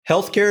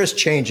Healthcare is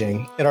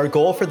changing, and our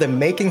goal for the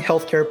Making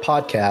Healthcare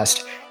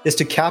podcast is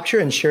to capture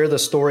and share the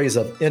stories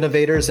of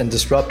innovators and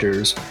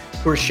disruptors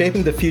who are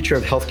shaping the future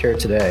of healthcare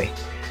today.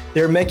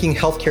 They're making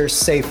healthcare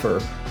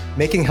safer,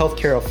 making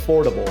healthcare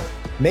affordable,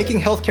 making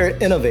healthcare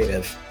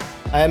innovative.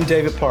 I am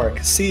David Park,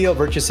 CEO of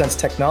VirtuSense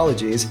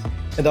Technologies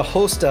and the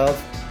host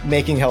of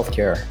Making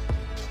Healthcare.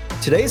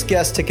 Today's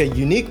guest took a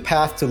unique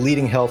path to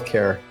leading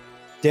healthcare.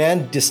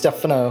 Dan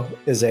DiStefano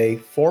is a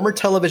former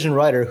television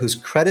writer whose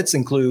credits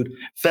include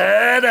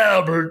Fat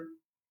Albert,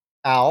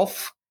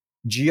 Alf,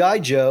 G.I.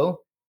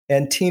 Joe,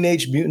 and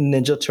Teenage Mutant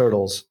Ninja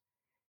Turtles.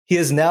 He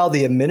is now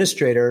the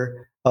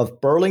administrator of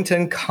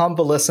Burlington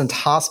Convalescent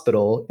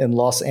Hospital in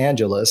Los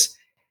Angeles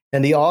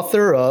and the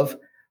author of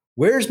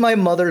Where's My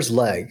Mother's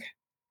Leg?,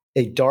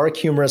 a dark,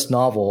 humorous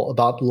novel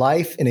about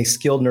life in a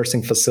skilled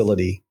nursing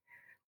facility.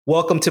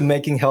 Welcome to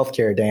Making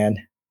Healthcare, Dan.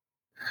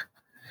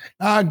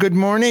 Good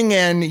morning.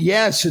 And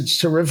yes, it's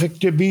terrific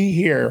to be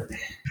here.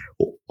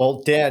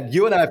 Well, Dan,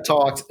 you and I have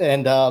talked,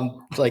 and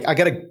I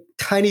got a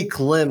tiny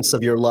glimpse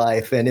of your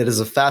life, and it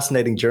is a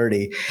fascinating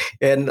journey.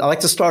 And I'd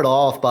like to start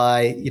off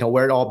by,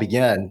 where it all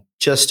began.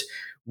 Just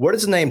where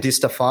does the name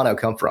DiStefano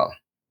come from?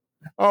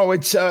 Oh,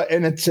 it's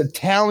an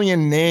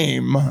Italian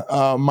name.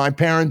 My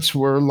parents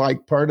were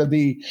like part of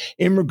the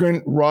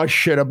immigrant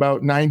rush at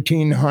about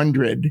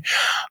 1900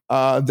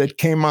 that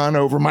came on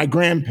over my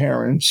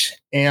grandparents.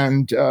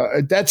 And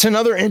that's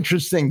another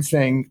interesting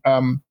thing.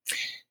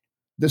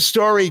 The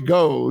story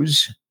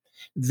goes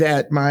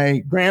that my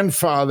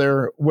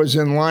grandfather was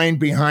in line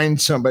behind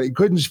somebody,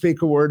 couldn't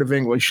speak a word of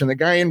English. And the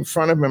guy in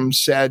front of him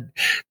said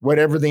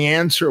whatever the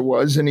answer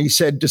was. And he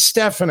said,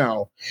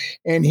 DiStefano.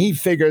 And he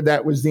figured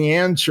that was the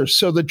answer.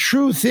 So the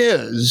truth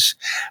is,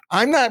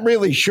 I'm not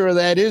really sure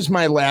that is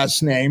my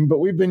last name, but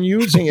we've been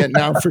using it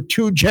now for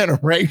 2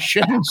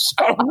 generations.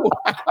 So,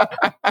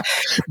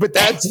 but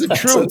that's the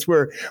truth.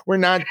 We're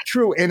not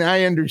true. And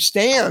I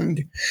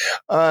understand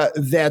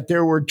that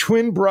there were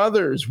twin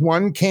brothers.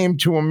 One came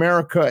to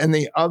America and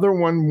the other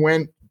one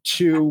went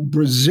to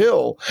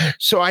Brazil.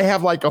 So I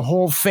have like a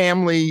whole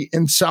family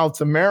in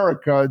South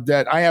America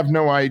that I have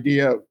no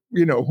idea,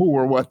 who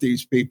or what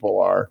these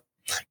people are.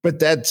 But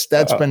that's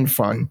been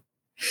fun.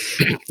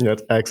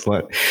 That's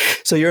excellent.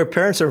 So your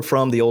parents are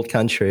from the old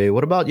country.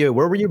 What about you?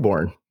 Where were you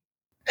born?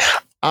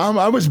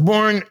 I was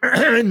born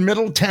in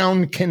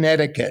Middletown,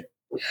 Connecticut.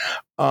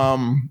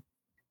 And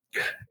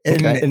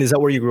is that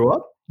where you grew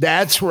up?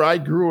 That's where I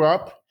grew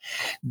up.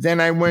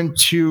 Then I went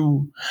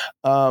to,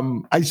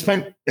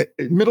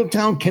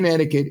 Middletown,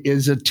 Connecticut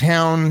is a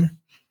town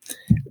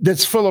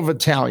that's full of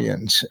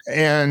Italians.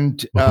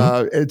 And again,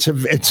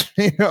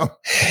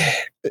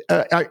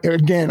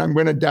 I'm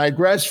going to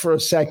digress for a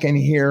second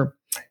here.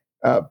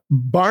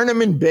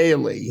 Barnum and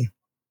Bailey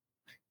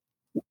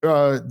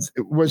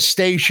was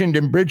stationed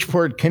in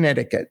Bridgeport,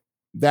 Connecticut.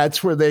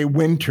 That's where they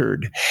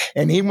wintered.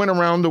 And he went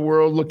around the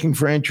world looking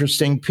for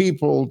interesting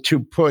people to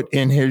put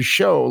in his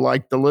show,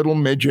 like the little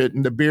midget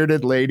and the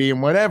bearded lady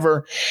and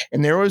whatever.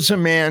 And there was a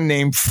man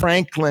named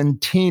Frank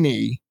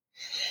Lentini,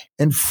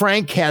 and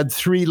Frank had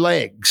 3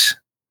 legs.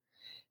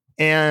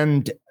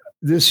 And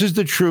this is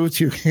the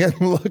truth. You can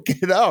look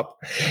it up.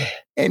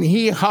 And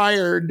he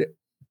hired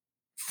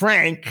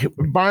Frank,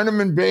 Barnum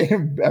and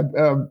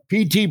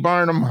P.T.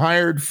 Barnum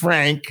hired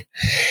Frank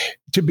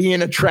to be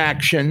an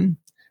attraction.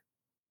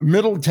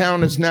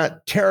 Middletown is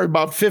not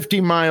about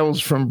 50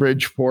 miles from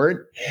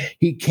Bridgeport.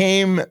 He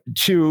came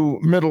to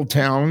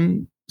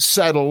Middletown,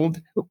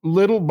 settled,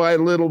 little by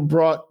little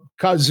brought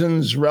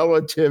cousins,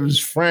 relatives,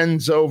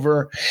 friends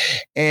over.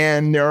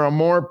 And there are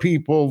more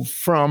people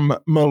from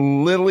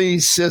Melilli,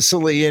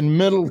 Sicily in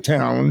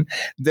Middletown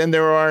than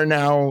there are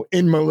now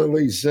in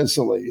Melilli,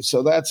 Sicily.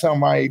 So that's how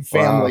my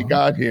family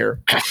got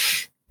here.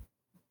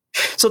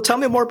 So tell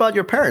me more about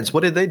your parents.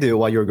 What did they do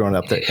while you were growing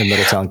up in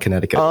Middletown,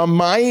 Connecticut?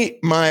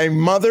 My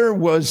mother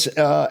was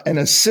an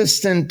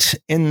assistant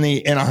in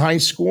a high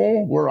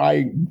school where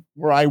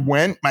I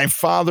went. My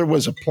father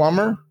was a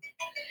plumber,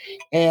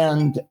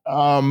 and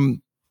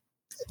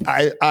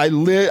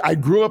I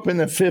grew up in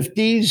the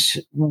 50s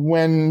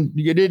when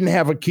you didn't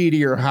have a key to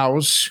your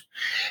house,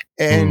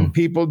 and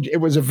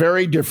it was a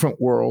very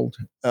different world.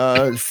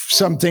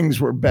 Some things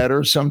were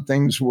better, some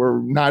things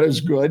were not as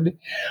good,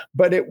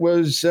 but it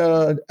was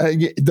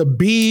the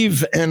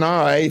Beav and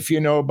I, if you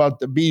know about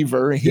the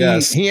Beaver, he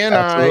and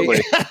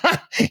absolutely.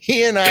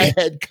 He and I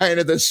had kind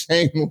of the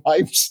same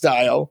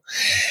lifestyle,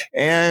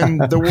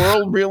 and the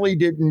world really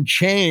didn't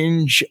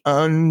change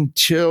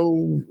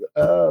until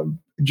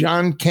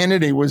John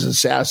Kennedy was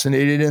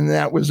assassinated, and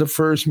that was the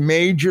first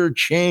major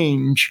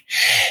change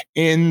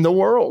in the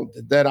world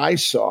that I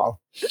saw.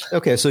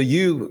 Okay, so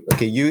you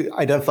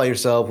identify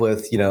yourself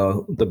with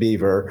the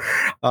Beaver,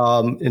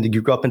 and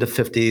you grew up in the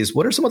 50s.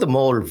 What are some of the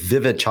more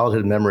vivid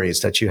childhood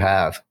memories that you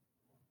have?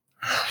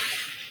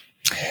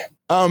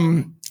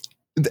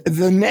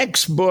 The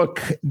next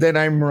book that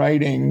I'm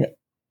writing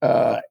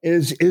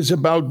is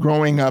about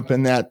growing up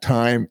in that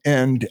time,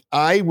 and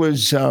I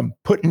was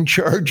put in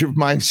charge of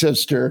my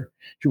sister.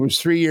 She was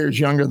 3 years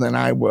younger than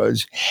I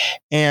was.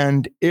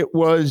 And it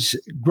was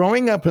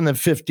growing up in the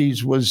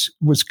 50s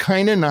was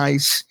kind of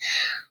nice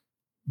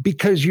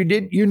because you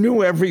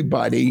knew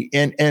everybody.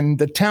 And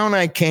the town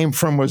I came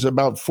from was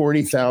about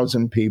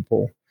 40,000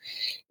 people.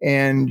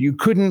 And you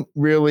couldn't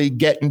really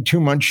get in too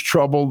much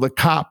trouble. The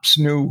cops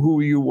knew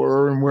who you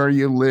were and where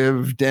you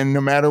lived. And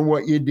no matter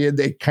what you did,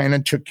 they kind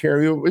of took care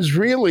of you. It was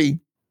really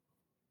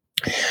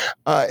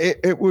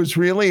it was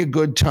really a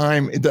good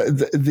time.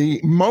 The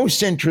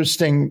most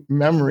interesting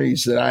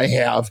memories that I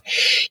have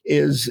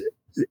is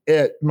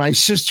my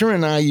sister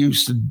and I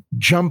used to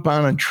jump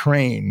on a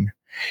train.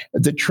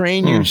 The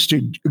train used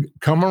to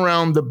come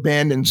around the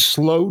bend and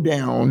slow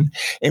down,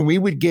 and we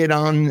would get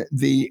on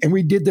and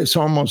we did this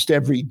almost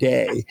every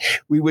day.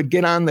 We would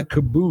get on the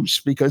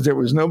caboose because there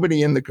was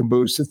nobody in the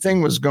caboose. The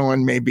thing was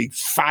going maybe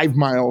 5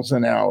 miles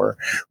an hour.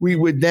 We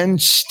would then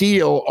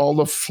steal all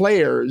the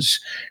flares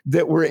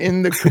that were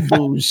in the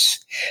caboose,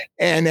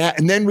 and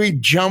then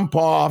we'd jump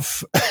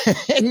off,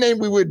 and then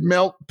we would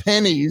melt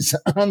pennies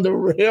on the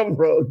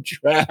railroad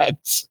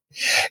tracks.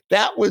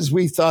 That was,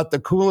 we thought, the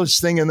coolest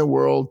thing in the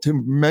world, to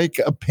make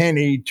a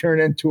penny turn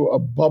into a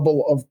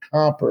bubble of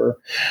copper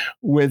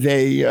with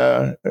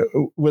a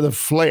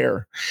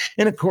flare.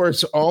 And of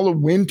course, all the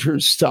winter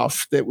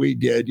stuff that we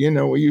did,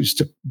 we used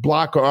to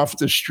block off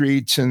the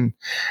streets and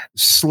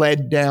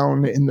sled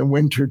down in the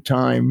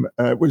wintertime.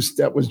 That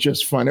was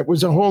just fun. It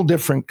was a whole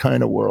different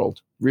kind of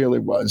world. Really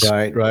was.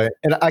 Right.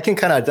 And I can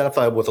kind of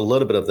identify with a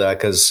little bit of that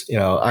because,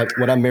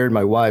 when I married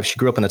my wife, she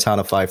grew up in a town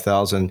of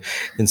 5,000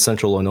 in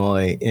central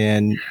Illinois.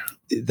 And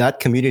that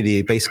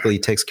community basically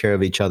takes care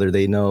of each other.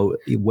 They know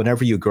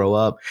whenever you grow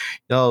up,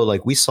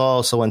 like we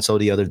saw so-and-so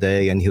the other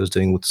day and he was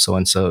doing with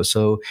so-and-so.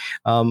 So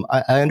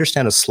I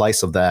understand a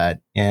slice of that.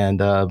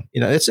 And,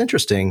 it's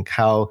interesting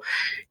how,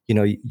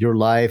 your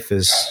life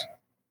is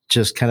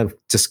just kind of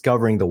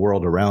discovering the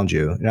world around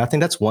you. And I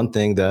think that's one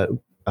thing that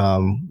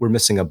we're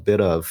missing a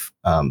bit of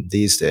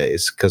these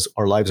days because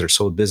our lives are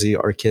so busy.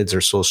 Our kids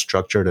are so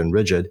structured and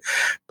rigid.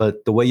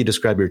 But the way you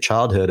describe your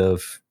childhood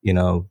of,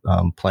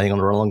 playing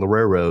along the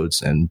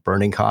railroads and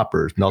burning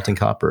copper, melting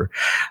copper,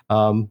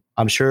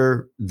 I'm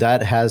sure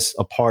that has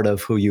a part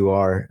of who you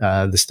are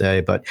this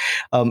day. But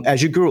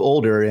as you grew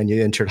older and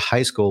you entered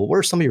high school, what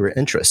are some of your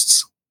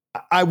interests?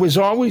 I was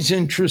always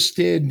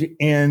interested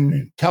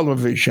in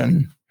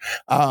television.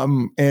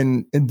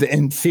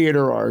 In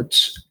theater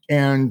arts.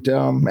 And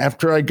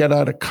after I got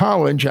out of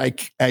college, I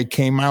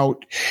came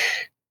out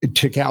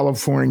to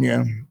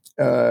California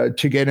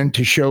to get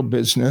into show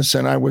business.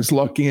 And I was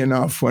lucky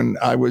enough when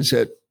I was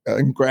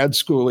in grad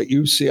school at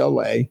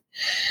UCLA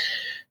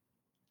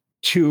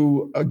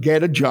to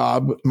get a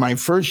job. My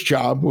first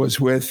job was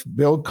with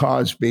Bill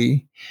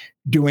Cosby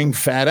doing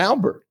Fat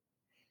Albert.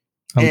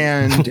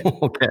 And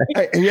okay.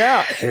 Hey,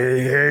 that's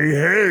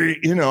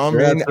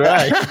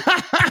right.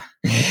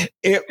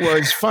 It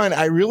was fun.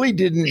 I really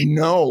didn't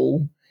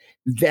know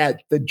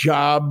that the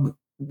job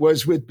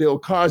was with Bill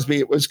Cosby.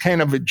 It was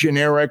kind of a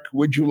generic,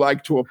 would you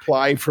like to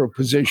apply for a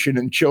position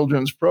in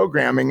children's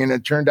programming? And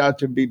it turned out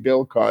to be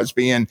Bill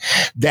Cosby. And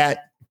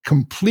that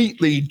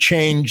completely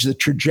changed the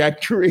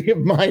trajectory of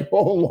my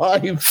whole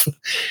life.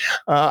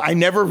 I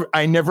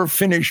never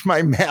finished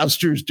my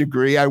master's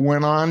degree. I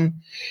went on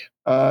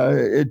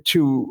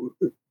to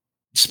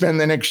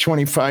spend the next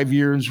 25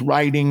 years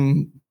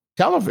writing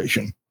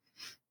television.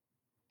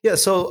 Yeah.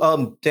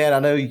 So, Dan,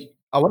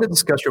 I want to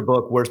discuss your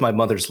book, Where's My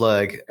Mother's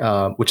Leg,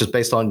 which is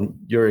based on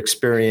your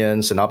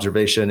experience and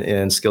observation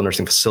in skilled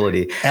nursing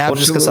facility. Absolutely. We'll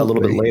discuss that a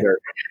little bit later.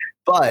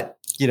 But,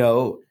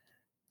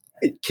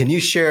 what can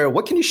you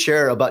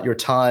share about your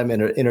time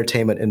in the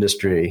entertainment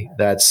industry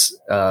that's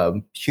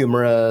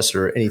humorous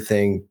or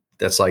anything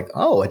that's like,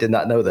 oh, I did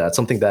not know that,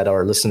 something that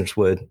our listeners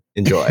would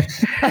enjoy?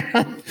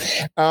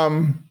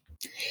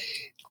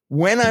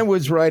 When I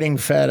was writing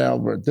Fat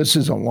Albert, this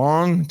is a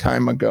long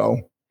time ago,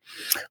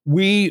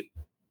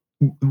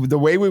 the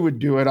way we would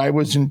do it, I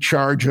was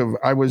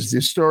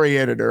the story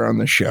editor on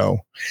the show.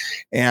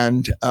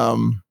 And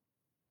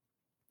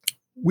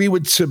we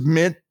would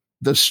submit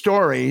the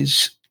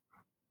stories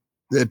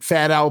that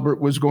Fat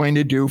Albert was going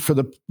to do for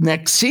the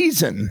next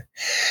season.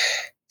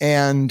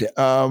 And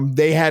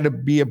they had to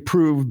be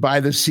approved by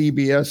the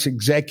CBS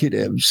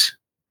executives.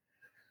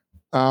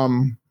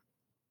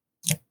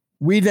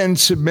 We then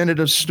submitted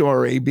a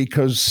story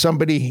because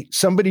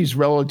somebody's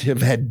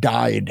relative had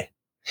died.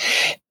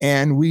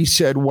 And we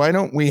said, why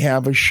don't we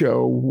have a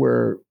show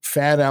where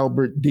Fat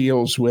Albert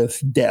deals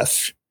with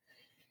death?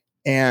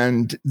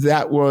 And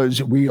that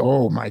was,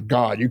 oh my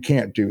God, you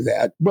can't do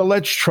that. Well,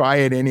 let's try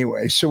it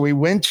anyway. So we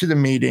went to the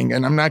meeting,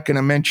 and I'm not going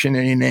to mention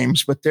any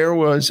names, but there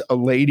was a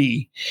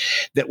lady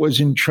that was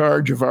in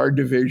charge of our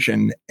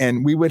division.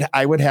 And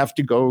I would have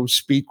to go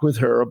speak with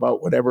her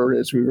about whatever it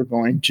is we were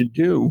going to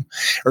do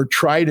or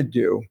try to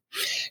do.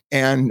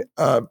 And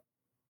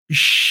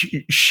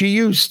she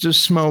used to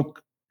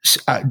smoke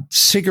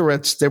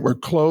cigarettes that were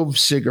clove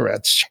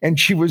cigarettes. And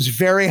she was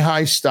very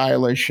high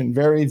stylish and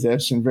very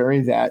this and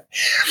very that.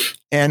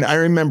 And I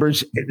remember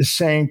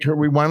saying to her,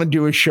 we want to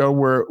do a show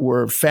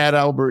where Fat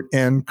Albert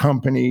and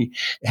company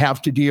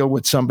have to deal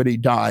with somebody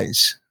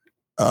dies.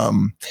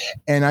 And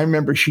I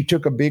remember she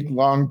took a big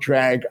long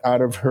drag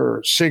out of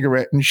her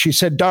cigarette and she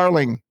said,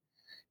 darling,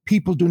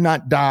 people do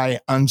not die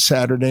on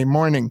Saturday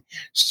morning.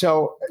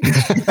 So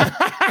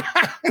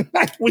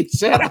we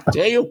said, I'll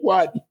tell you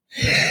what,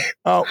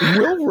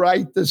 we'll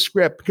write the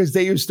script because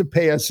they used to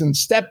pay us in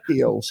step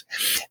deals.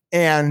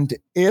 And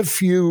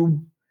if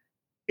you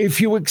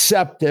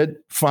accept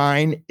it,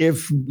 fine.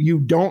 If you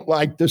don't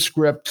like the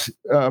script,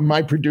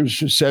 my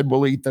producer said,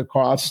 we'll eat the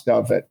cost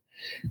of it.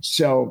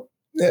 So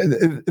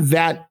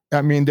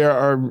there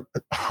are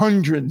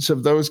hundreds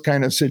of those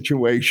kind of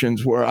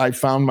situations where I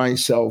found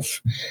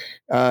myself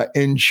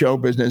in show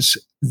business.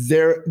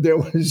 There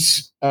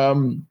was.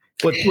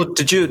 What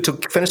did you, to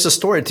finish the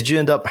story, did you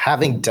end up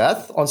having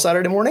death on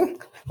Saturday morning?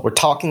 We're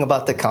talking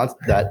about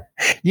that.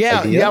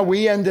 Yeah,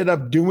 we ended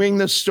up doing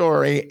the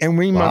story, and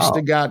we must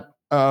have got.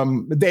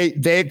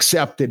 They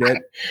accepted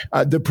it.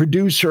 The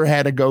producer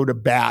had to go to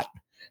bat.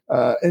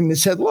 And they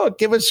said, look,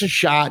 give us a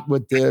shot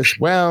with this.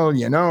 Well,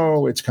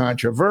 it's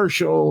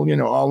controversial,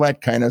 all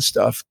that kind of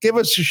stuff. Give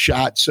us a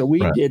shot. So we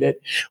did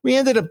it. We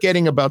ended up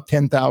getting about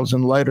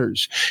 10,000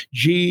 letters.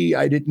 Gee,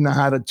 I didn't know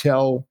how to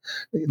tell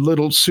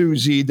little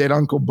Susie that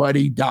Uncle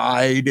Buddy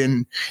died.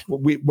 And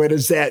what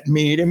does that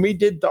mean? And we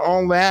did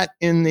all that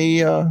in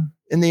the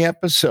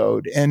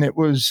episode. And it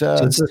was... so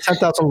it's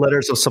 10,000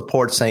 letters of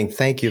support saying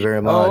thank you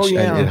very much.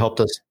 And it helped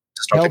us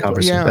start the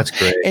conversation. Yeah. That's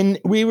great. And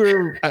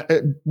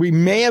we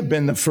may have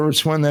been the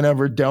first one that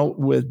ever dealt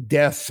with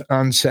death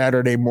on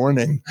Saturday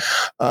morning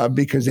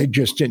because they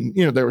just didn't,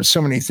 there were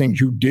so many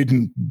things you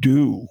didn't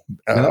do.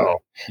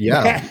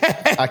 Yeah.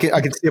 I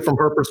can see it from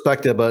her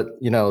perspective, but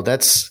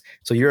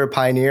so you're a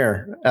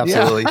pioneer.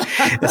 Absolutely.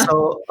 Yeah.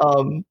 So,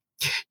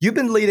 you've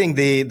been leading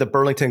the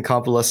Burlington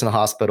Convalescent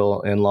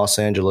Hospital in Los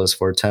Angeles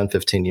for 10,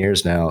 15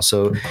 years now.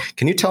 So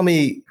can you tell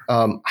me,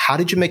 how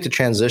did you make the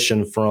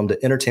transition from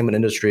the entertainment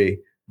industry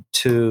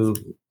to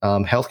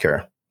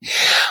healthcare?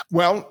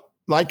 Well,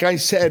 like I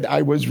said,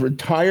 I was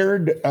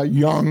retired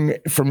young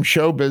from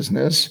show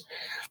business,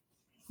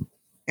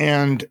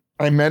 and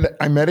I met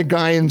a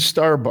guy in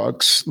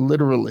Starbucks,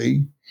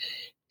 literally,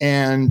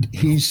 and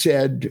he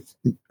said,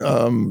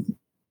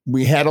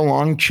 we had a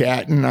long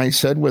chat, and I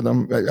said with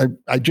him,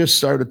 I just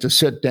started to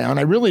sit down.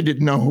 I really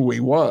didn't know who he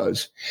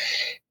was,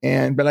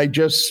 but I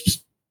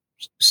just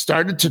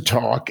started to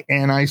talk,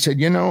 and I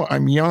said,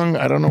 I'm young.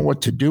 I don't know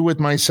what to do with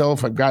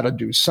myself. I've got to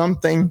do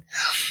something.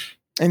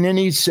 And then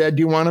he said,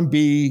 you want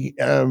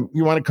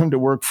to come to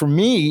work for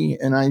me?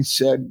 And I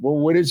said, well,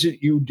 what is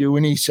it you do?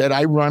 And he said,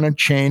 I run a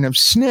chain of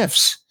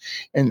sniffs.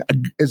 And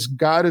as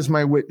God is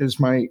my witness,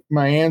 my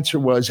answer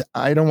was,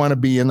 I don't want to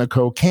be in the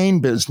cocaine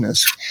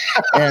business.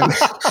 And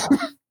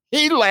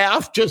he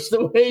laughed just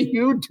the way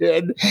you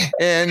did.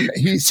 And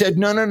he said,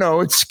 no,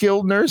 it's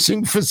skilled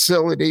nursing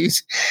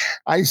facilities.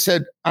 I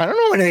said, I don't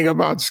know anything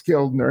about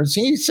skilled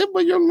nursing. He said,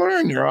 well, you'll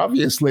learn. You're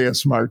obviously a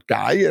smart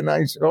guy. And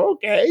I said,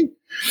 okay.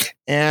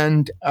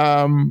 And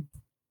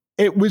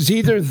it was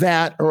either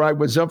that or I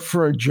was up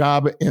for a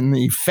job in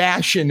the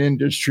fashion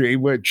industry,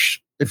 which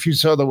if you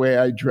saw the way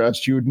I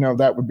dressed, you would know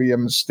that would be a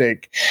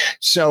mistake.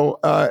 So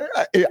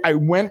I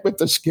went with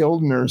the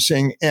skilled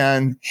nursing,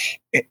 and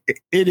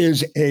it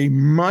is a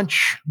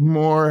much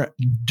more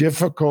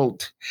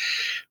difficult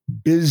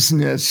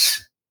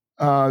business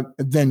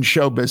than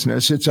show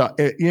business. It's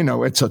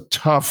a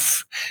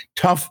tough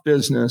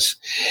business.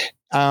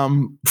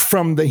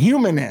 From the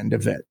human end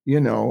of it,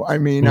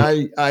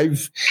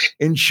 I've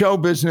in show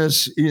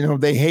business,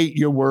 they hate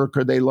your work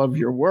or they love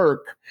your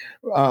work,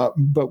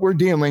 but we're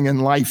dealing in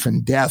life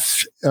and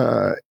death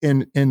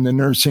in the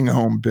nursing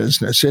home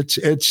business.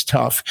 It's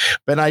tough,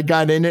 but I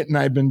got in it and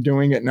I've been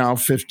doing it now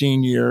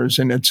 15 years,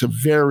 and it's a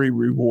very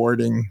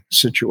rewarding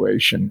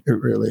situation.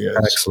 It really is.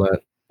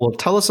 Excellent. Well,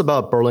 tell us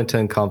about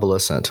Burlington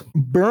Convalescent.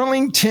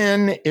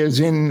 Burlington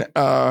is in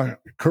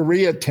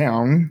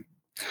Koreatown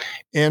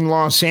in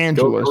Los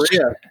Angeles.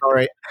 Korea. All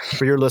right.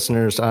 For your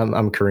listeners,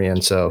 I'm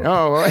Korean, so.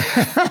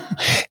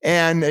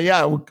 And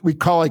we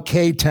call it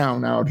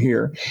K-Town out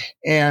here.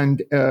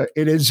 And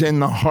it is in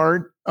the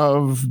heart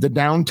of the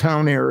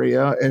downtown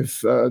area,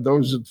 if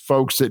those are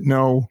folks that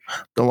know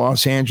the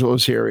Los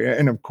Angeles area.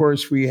 And of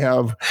course, we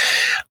have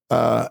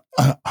a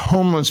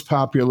homeless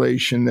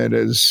population that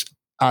is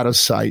out of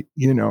sight,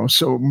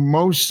 So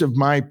most of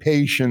my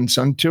patients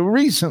until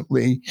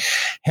recently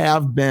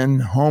have been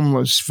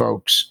homeless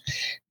folks.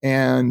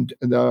 And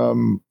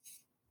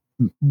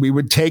we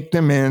would take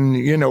them in,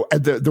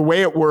 the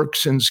way it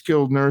works in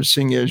skilled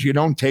nursing is you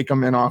don't take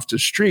them in off the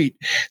street.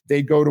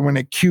 They go to an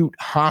acute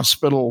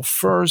hospital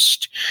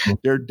first.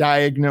 They're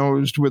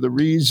diagnosed with a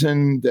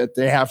reason that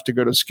they have to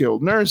go to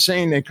skilled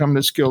nursing. They come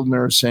to skilled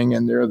nursing,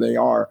 and there they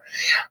are.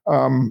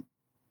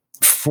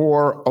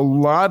 For a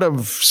lot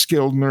of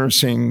skilled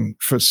nursing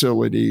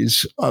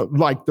facilities,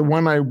 like the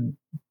one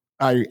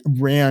I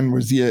ran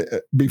was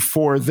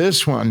before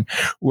this one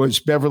was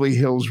Beverly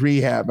Hills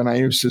Rehab. And I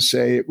used to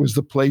say it was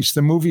the place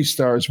the movie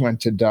stars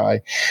went to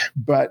die,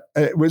 but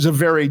it was a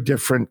very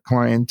different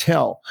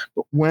clientele.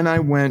 But when I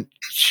went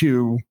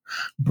to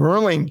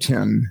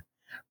Burlington,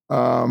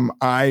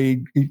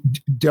 I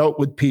dealt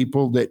with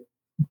people that,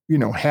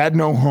 had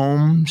no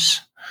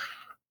homes.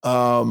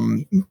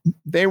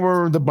 They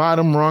were the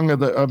bottom rung of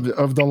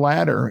the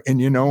ladder,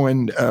 and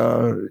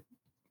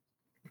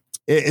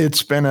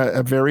it's been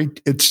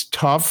it's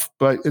tough,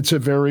 but it's a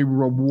very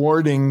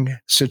rewarding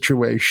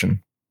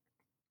situation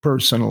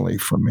personally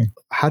for me.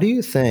 How do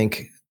you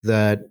think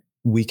that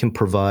we can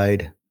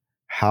provide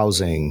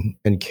housing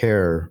and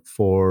care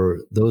for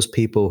those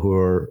people who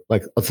are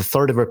like a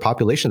third of our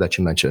population that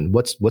you mentioned?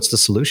 What's the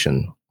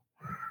solution?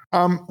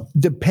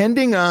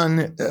 Depending on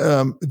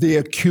the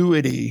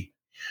acuity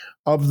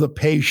of the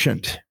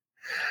patient,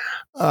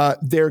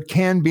 there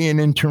can be an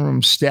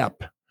interim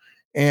step.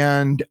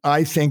 And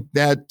I think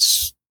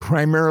that's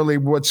primarily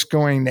what's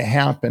going to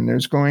happen.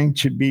 There's going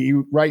to be,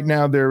 right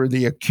now, there are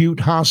the acute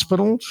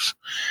hospitals,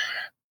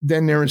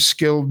 then there is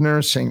skilled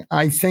nursing.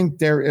 I think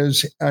there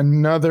is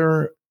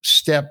another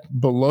step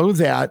below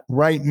that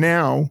right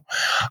now.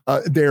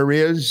 There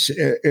is,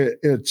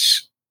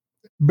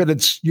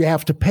 but you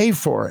have to pay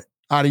for it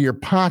out of your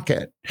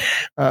pocket.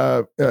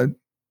 But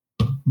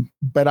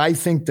I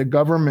think the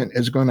government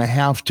is going to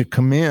have to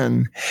come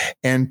in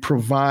and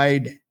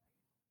provide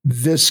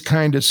this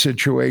kind of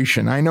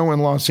situation. I know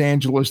in Los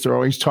Angeles, they're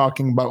always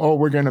talking about,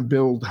 we're going to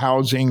build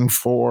housing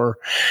for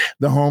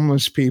the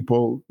homeless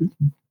people.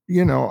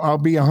 I'll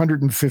be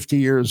 150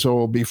 years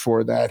old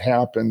before that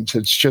happens.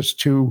 It's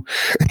just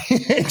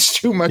it's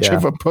too much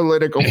of a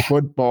political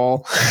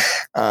football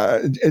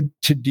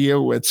to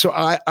deal with. So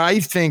I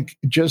think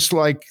just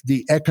like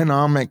the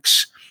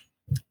economics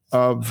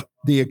of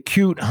the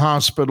acute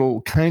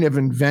hospital kind of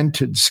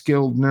invented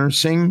skilled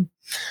nursing,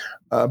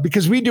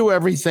 because we do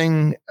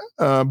everything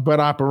but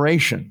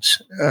operations,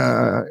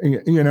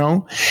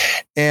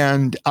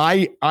 and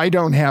I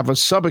don't have a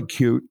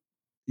subacute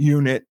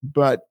unit,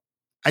 but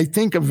I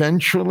think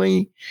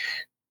eventually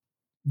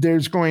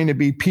there's going to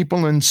be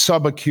people in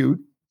subacute,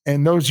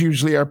 and those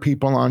usually are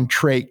people on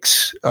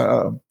trachs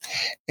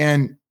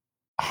and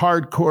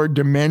hardcore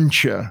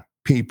dementia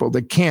people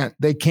that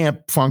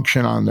can't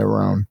function on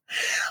their own.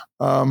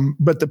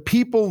 But the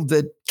people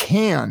that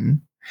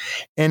can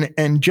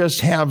and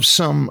just have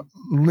some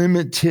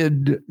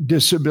limited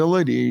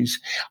disabilities,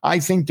 I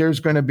think there's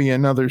going to be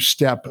another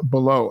step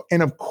below.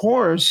 And of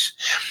course,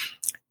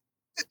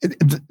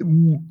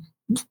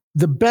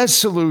 the best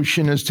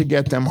solution is to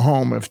get them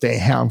home if they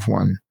have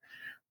one.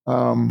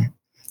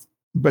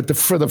 But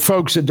for the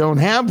folks that don't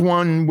have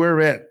one, we're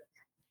it.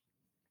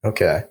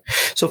 Okay.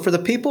 So for the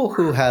people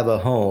who have a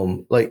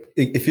home, like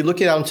if you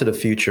look out into the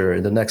future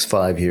in the next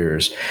 5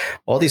 years,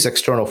 all these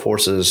external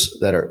forces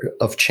that are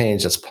of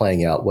change that's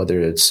playing out, whether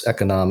it's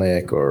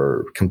economic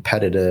or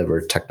competitive or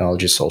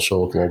technology,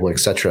 social, global, et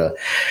cetera,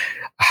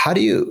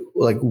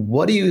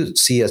 what do you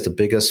see as the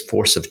biggest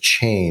force of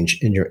change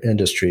in your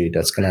industry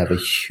that's going to have a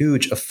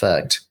huge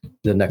effect in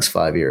the next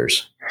 5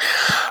 years?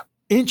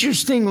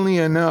 Interestingly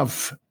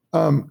enough,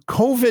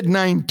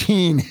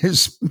 COVID-19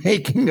 is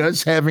making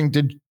us having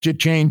to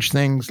change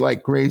things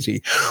like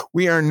crazy.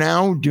 We are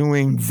now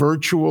doing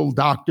virtual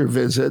doctor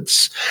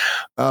visits,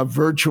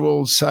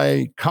 virtual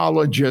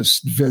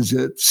psychologist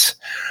visits.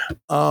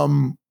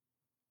 In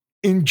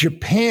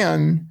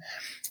Japan,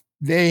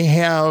 they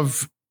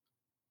have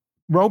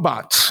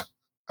robots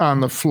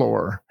on the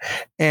floor,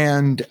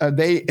 and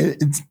they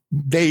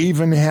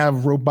even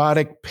have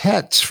robotic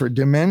pets for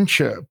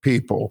dementia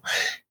people.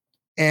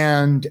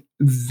 And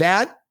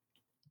that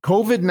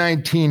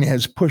COVID-19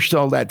 has pushed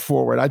all that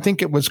forward. I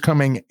think it was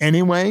coming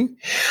anyway,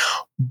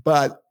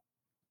 but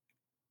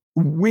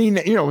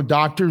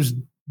doctors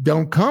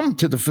don't come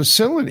to the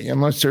facility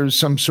unless there's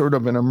some sort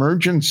of an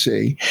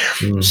emergency.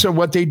 Mm. So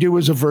what they do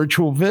is a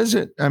virtual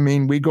visit. I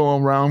mean, we go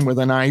around with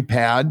an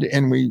iPad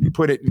and we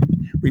put it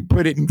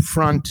in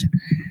front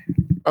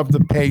of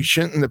the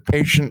patient, and the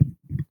patient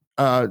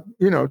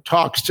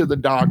talks to the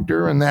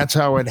doctor, and that's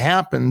how it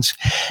happens.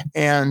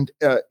 And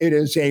it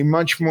is a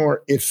much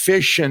more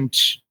efficient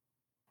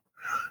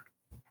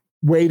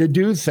way to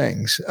do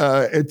things.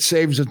 It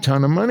saves a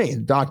ton of money.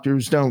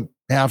 Doctors don't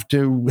have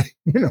to,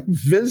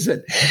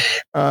 visit.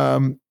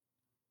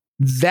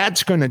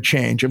 That's going to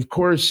change. Of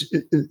course,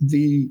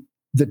 the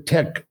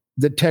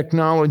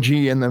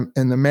technology and the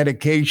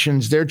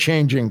medications, they're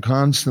changing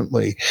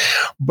constantly.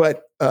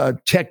 But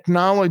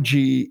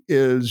technology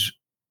is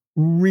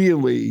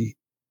really,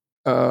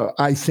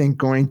 I think,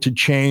 going to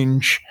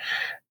change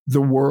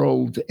the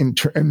world in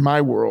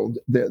my world,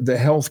 the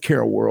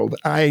healthcare world.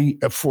 I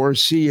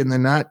foresee in the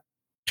not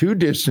too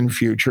distant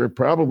future. It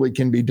probably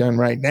can be done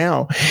right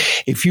now.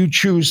 If you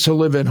choose to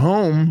live at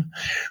home,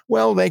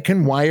 well, they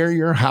can wire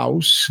your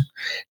house.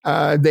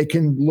 They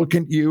can look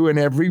at you in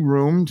every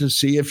room to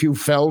see if you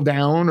fell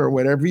down or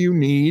whatever you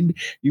need.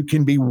 You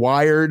can be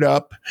wired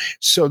up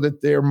so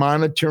that they're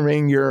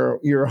monitoring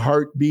your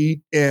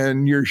heartbeat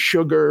and your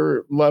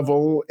sugar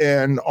level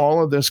and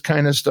all of this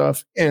kind of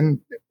stuff. And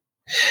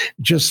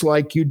just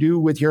like you do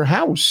with your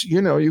house,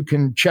 you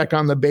can check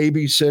on the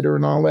babysitter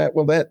and all that.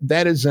 Well,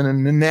 that is an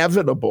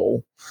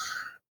inevitable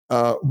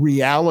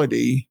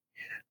reality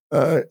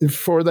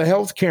for the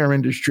healthcare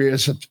industry,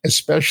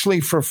 especially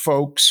for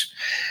folks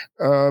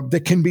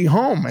that can be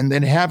home and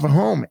that have a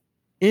home.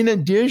 In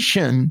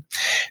addition,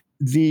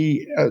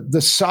 the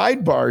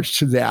sidebars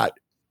to that.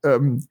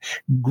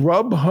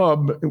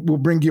 Grubhub will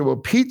bring you a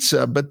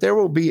pizza, but there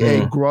will be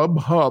a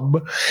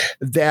Grubhub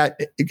that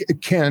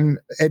can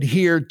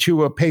adhere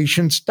to a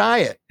patient's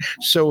diet.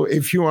 So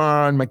if you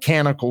are on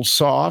mechanical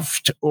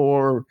soft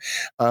or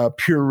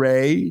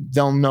puree,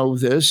 they'll know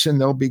this, and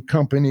there'll be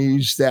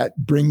companies that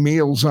bring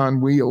meals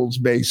on wheels,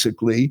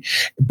 basically,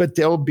 but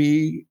they'll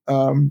be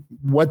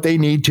what they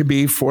need to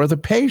be for the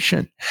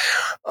patient.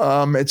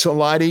 It's a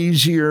lot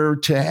easier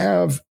to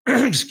have,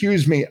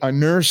 a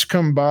nurse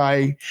come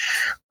by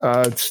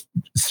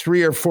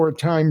 3 or 4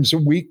 times a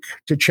week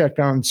to check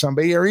on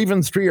somebody, or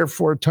even 3 or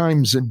 4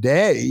 times a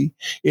day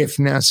if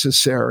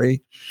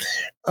necessary.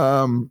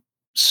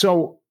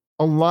 So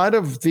a lot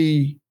of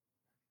the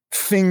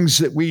things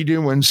that we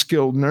do in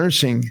skilled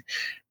nursing,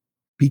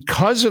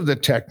 because of the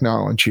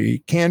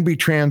technology, can be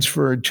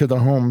transferred to the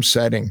home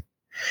setting.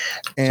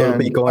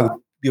 And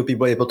you'll be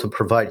able to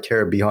provide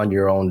care beyond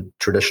your own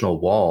traditional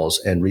walls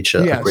and reach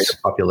a greater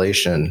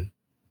population.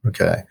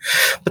 Okay.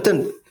 But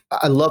then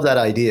I love that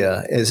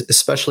idea,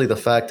 especially the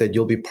fact that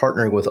you'll be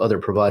partnering with other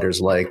providers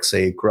like,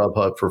 say,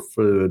 Grubhub for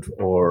food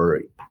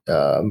or,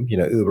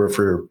 Uber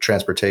for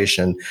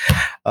transportation,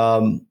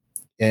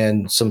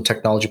 and some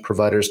technology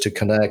providers to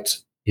connect,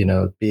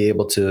 be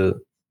able to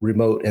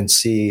remote and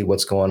see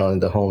what's going on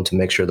in the home to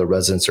make sure the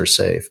residents are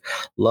safe.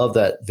 Love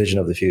that vision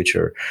of the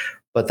future.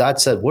 But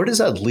that said, where does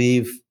that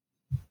leave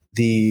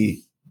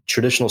the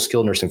traditional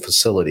skilled nursing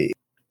facility?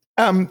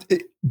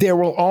 There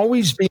will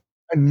always be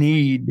a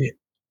need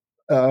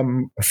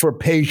for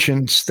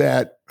patients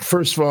that,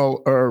 first of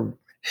all, are,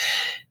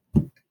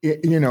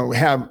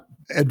 have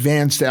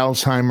advanced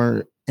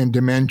Alzheimer and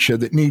dementia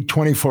that need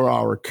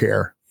 24-hour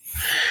care.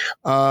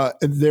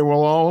 There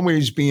will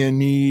always be a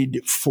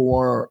need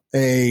for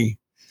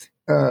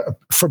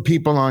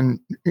people on,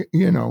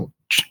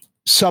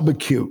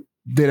 subacute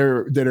that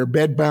are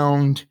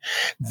bedbound,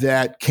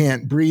 that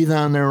can't breathe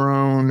on their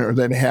own, or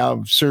that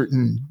have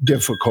certain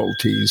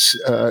difficulties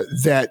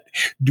that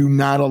do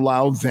not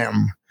allow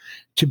them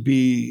to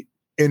be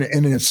in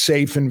a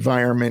safe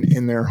environment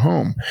in their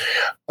home.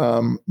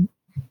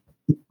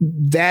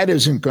 That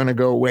isn't going to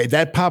go away.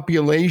 That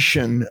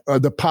population,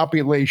 the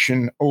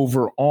population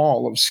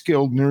overall of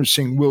skilled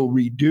nursing will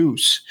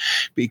reduce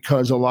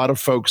because a lot of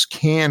folks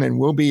can and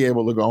will be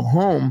able to go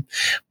home,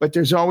 but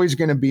there's always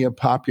going to be a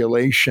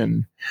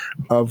population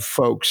of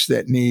folks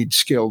that need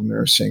skilled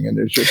nursing, and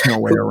there's just no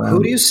way around.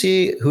 Who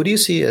do you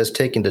see as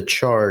taking the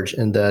charge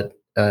in that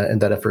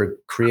effort,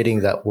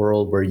 creating that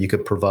world where you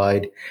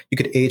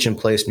could age in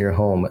place in your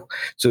home?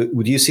 So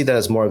would you see that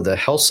as more of the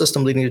health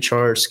system leading the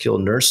charge,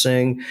 skilled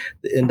nursing,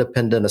 the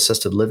independent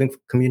assisted living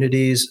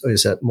communities, or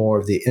is that more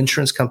of the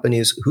insurance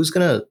companies? Who's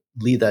going to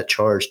lead that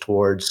charge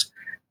towards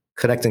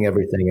connecting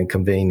everything and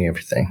conveying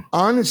everything?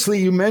 Honestly,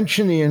 you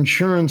mentioned the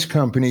insurance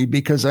company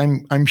because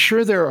I'm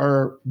sure there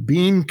are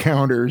bean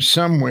counters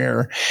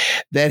somewhere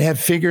that have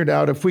figured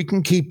out if we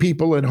can keep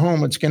people at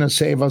home, it's going to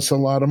save us a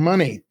lot of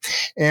money.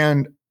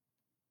 And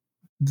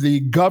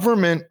the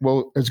government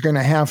is going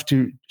to have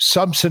to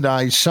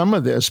subsidize some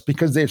of this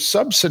because they're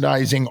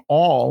subsidizing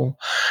all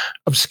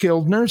of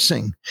skilled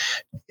nursing.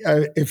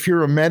 If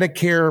you're a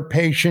Medicare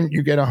patient,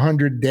 you get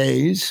 100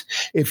 days.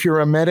 If you're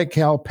a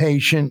Medi-Cal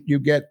patient, you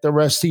get the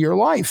rest of your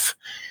life.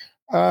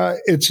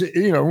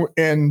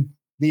 And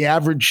the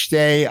average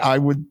stay, I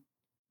would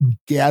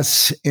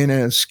guess, in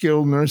a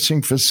skilled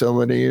nursing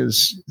facility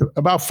is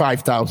about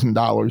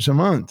 $5,000 a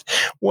month.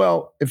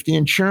 Well, if the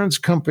insurance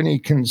company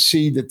can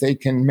see that they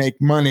can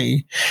make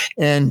money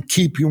and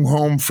keep you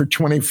home for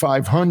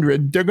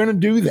 $2,500, they're going to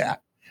do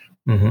that.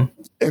 Mm-hmm.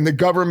 And the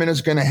government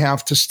is going to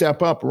have to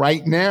step up.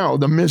 Right now,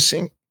 the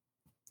missing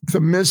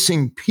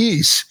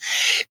piece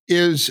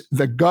is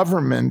the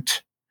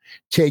government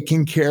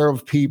taking care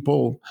of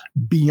people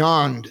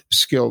beyond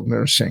skilled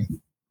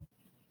nursing.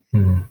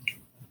 Mm-hmm.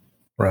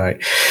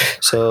 Right.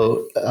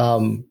 So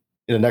in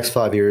the next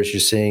 5 years, you're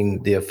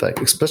seeing the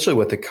effect, especially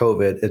with the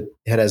COVID. It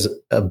has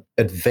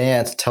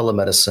advanced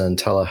telemedicine,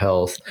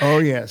 telehealth. Oh,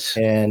 yes.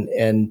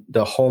 And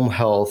the home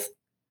health,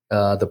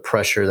 the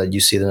pressure that you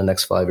see in the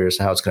next 5 years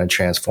and how it's going to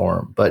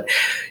transform. But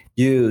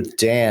you,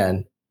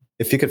 Dan,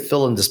 if you could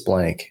fill in this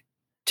blank,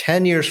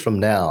 10 years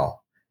from now,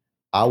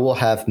 I will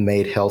have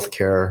made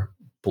healthcare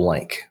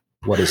blank.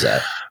 What is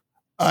that?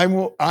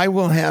 I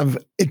will have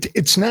it.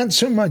 It's not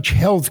so much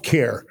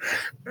healthcare.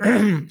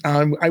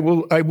 I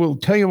will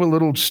tell you a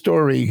little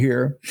story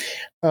here.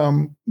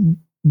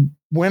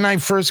 When I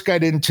first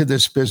got into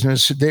this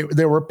business,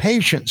 there were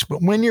patients,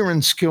 but when you're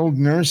in skilled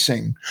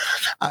nursing,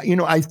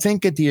 I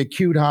think at the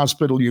acute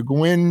hospital, you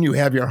go in, you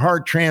have your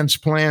heart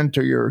transplant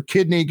or your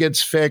kidney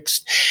gets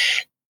fixed,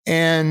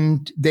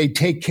 and they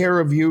take care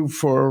of you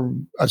for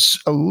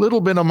a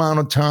little bit amount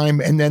of time,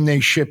 and then they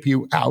ship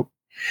you out.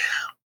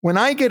 When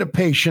I get a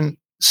patient,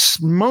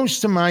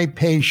 most of my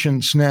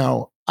patients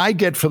now, I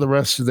get for the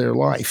rest of their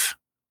life.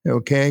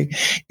 Okay.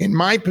 In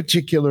my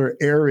particular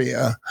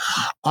area,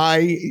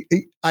 I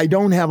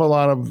don't have a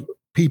lot of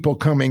people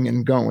coming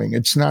and going.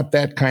 It's not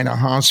that kind of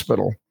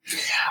hospital.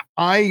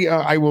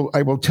 I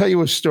will tell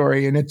you a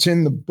story, and it's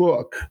in the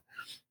book.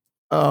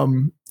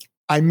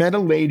 I met a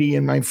lady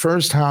in my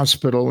first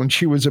hospital, and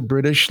she was a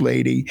British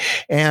lady.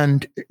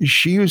 And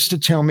she used to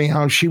tell me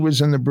how she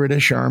was in the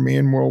British Army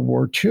in World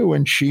War II,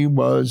 and she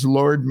was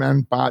Lord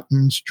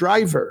Mountbatten's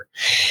driver.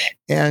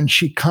 And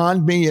she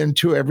conned me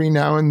into every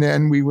now and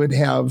then we would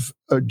have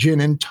a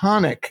gin and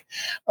tonic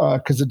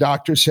because the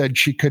doctor said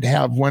she could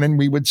have one. And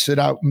we would sit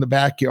out in the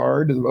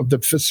backyard of the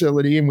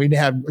facility and we'd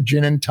have a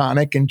gin and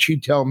tonic. And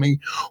she'd tell me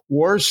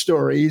war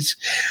stories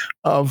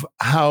of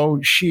how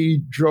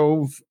she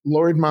drove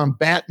Lord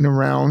Mountbatten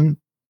around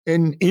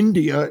in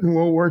India in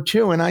World War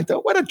II. And I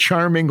thought, what a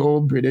charming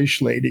old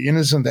British lady. And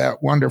isn't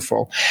that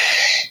wonderful?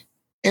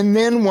 And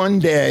then one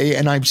day,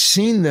 and I've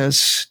seen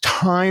this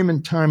time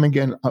and time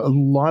again, a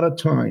lot of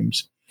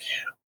times.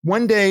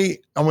 One day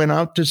I went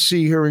out to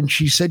see her and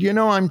she said,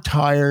 I'm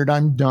tired.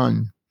 I'm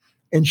done.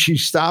 And she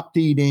stopped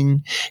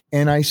eating.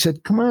 And I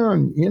said, come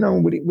on,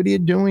 what are you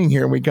doing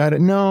here? We got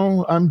it.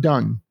 No, I'm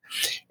done.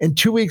 And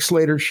 2 weeks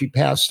later, she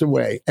passed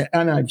away.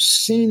 And I've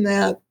seen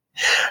that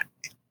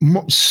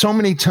so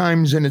many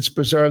times, and it's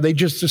bizarre. They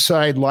just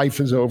decide life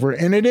is over,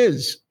 and it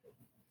is.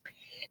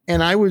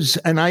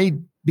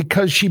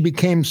 Because she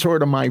became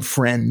sort of my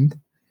friend,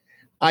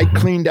 I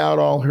cleaned out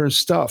all her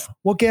stuff.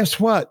 Well, guess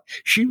what?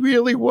 She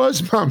really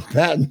was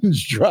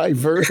Mountbatten's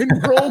driver in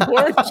World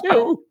War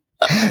II.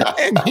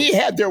 And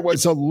there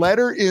was a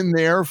letter in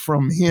there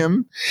from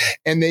him,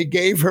 and they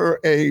gave her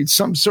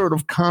some sort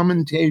of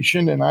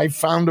commendation. And I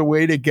found a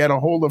way to get a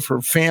hold of her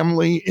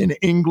family in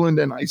England,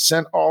 and I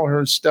sent all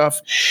her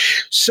stuff.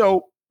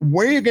 So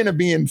where you're going to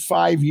be in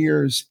 5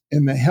 years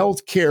in the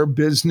healthcare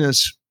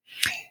business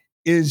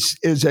is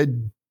a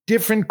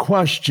different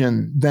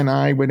question than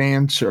I would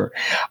answer.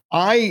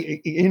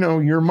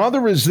 Your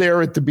mother is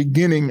there at the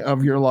beginning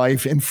of your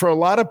life. And for a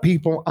lot of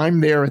people, I'm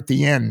there at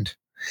the end.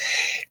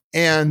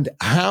 And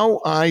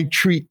how I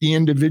treat the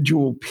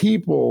individual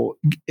people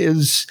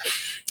is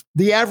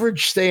the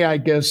average stay, I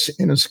guess,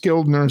 in a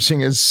skilled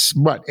nursing is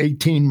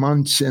 18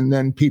 months, and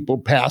then people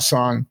pass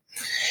on.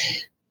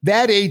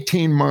 That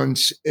 18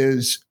 months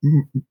is,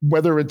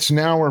 whether it's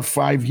now or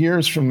 5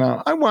 years from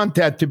now, I want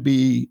that to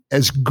be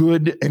as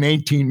good an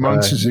 18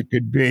 months as it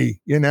could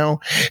be,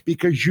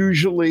 because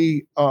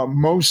usually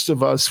most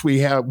of us,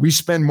 we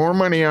spend more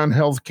money on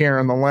healthcare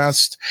in the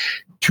last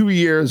 2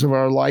 years of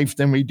our life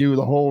than we do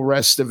the whole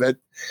rest of it.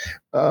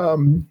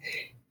 And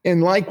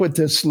like with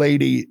this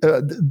lady,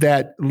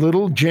 that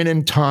little gin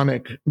and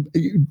tonic,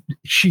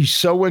 she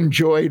so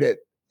enjoyed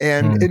it.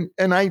 And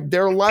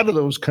there are a lot of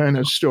those kind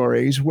of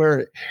stories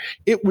where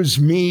it was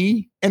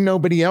me and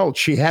nobody else.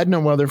 She had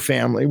no other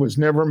family, was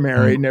never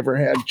married, never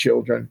had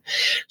children.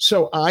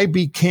 So I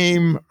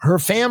became her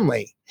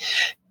family.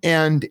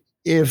 And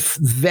if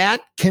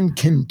that can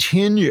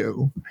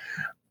continue,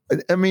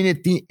 at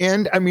the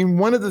end,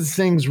 one of the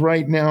things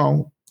right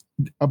now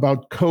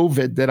about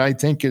COVID that I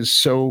think is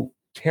so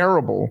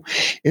terrible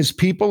is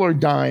people are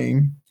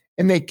dying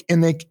and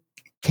they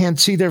can't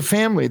see their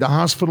family. The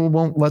hospital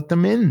won't let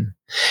them in.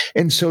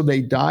 And so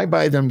they die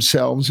by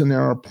themselves. And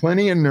there are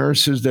plenty of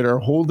nurses that are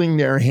holding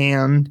their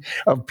hand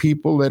of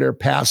people that are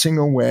passing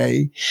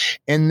away.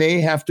 And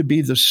they have to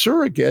be the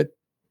surrogate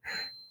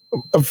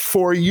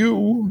for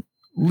you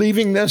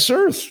leaving this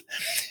earth.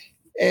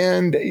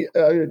 And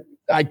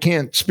I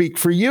can't speak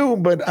for you,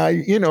 but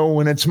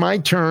when it's my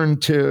turn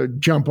to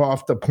jump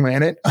off the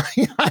planet,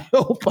 I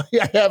hope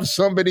I have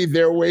somebody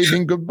there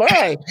waving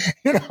goodbye,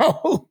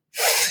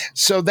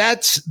 So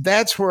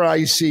that's where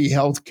I see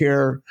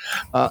healthcare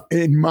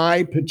in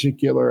my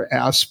particular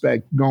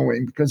aspect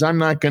going, because I'm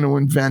not going to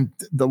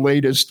invent the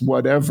latest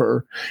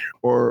whatever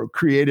or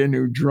create a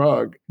new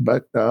drug.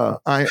 But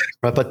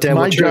but Dan,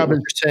 what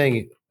you're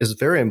saying is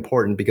very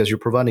important, because you're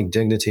providing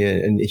dignity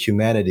and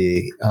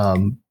humanity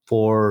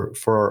for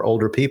our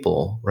older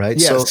people, right?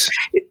 Yes.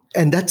 So,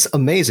 and that's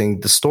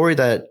amazing. The story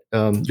that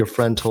your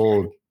friend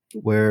told,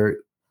 where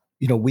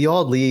we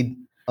all lead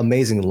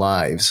amazing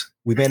lives.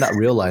 We may not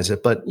realize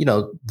it, but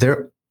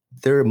there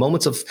are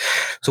moments of.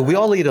 So we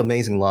all lead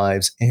amazing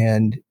lives,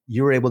 and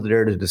you were able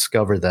to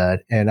discover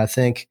that. And I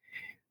think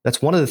that's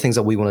one of the things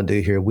that we want to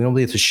do here. We don't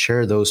need to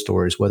share those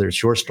stories, whether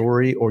it's your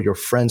story or your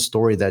friend's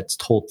story that's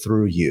told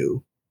through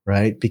you,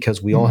 right?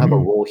 Because we all have a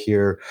role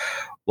here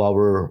while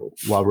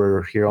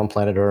we're here on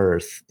planet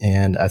Earth.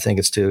 And I think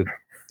it's to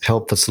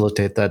help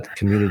facilitate that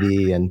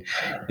community and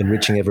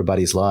enriching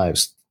everybody's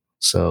lives.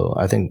 So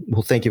I think,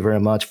 well, thank you very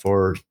much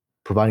for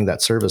providing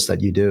that service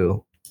that you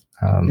do.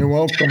 You're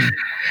welcome.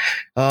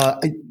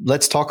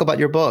 Let's talk about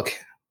your book.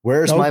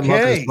 Where's My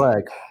Mother's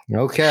Leg?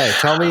 Okay.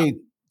 Tell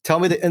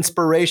me the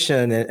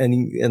inspiration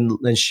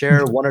and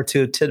share one or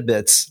two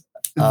tidbits.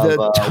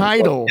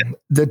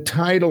 The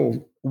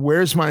title,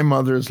 Where's My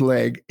Mother's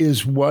Leg,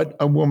 is what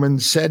a woman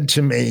said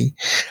to me.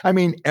 I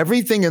mean,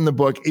 everything in the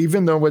book,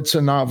 even though it's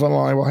a novel,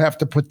 I will have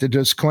to put the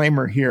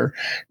disclaimer here.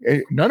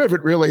 None of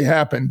it really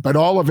happened, but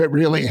all of it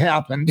really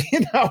happened,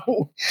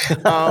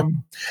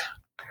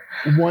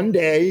 One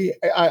day,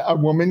 a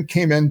woman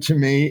came in to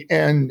me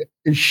and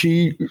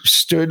she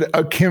stood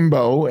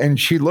akimbo and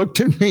she looked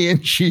at me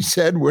and she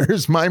said,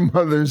 "Where's my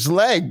mother's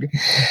leg?"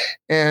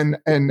 And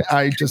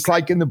I, just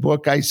like in the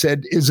book, I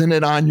said, "Isn't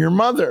it on your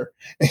mother?"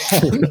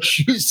 And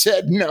she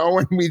said no.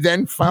 And we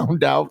then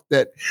found out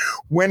that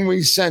when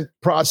we sent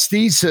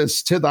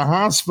prosthesis to the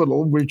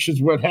hospital, which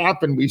is what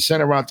happened, we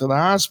sent her out to the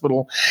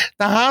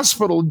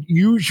hospital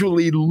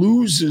usually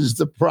loses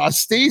the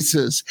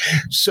prosthesis.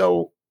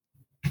 So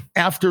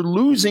after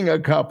losing a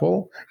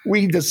couple,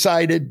 we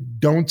decided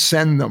don't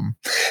send them.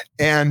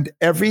 And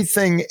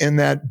everything in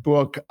that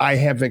book I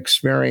have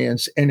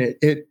experienced, and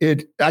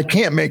I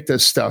can't make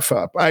this stuff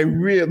up. I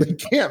really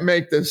can't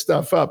make this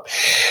stuff up.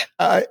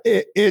 Or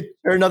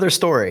another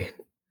story.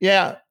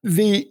 Yeah.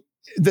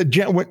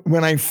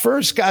 When I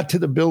first got to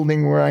the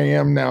building where I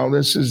am now,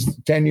 this is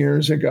 10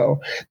 years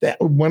ago,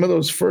 that one of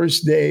those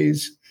first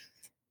days,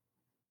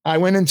 I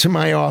went into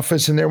my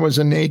office and there was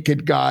a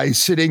naked guy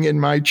sitting in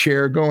my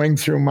chair going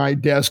through my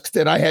desk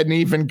that I hadn't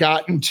even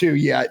gotten to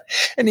yet.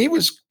 And he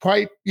was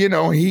quite,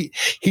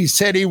 he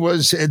said he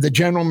was the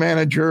general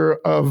manager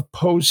of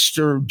Post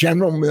or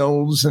General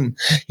Mills, and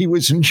he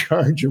was in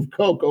charge of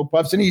Cocoa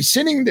Puffs. And he's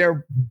sitting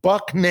there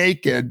buck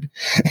naked,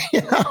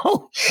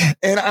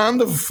 and on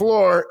the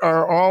floor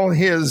are all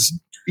his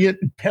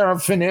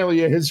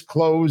paraphernalia, his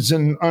clothes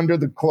and under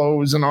the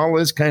clothes and all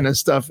this kind of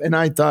stuff. And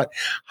I thought,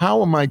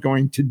 how am I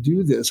going to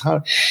do this?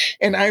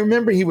 And I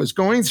remember he was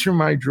going through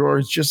my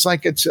drawers, just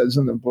like it says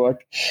in the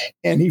book,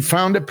 and he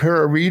found a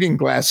pair of reading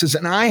glasses,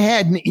 and I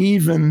hadn't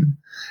even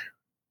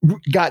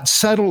got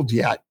settled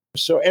yet.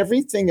 So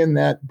everything in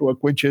that book,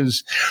 which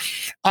is,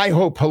 I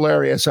hope,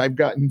 hilarious. I've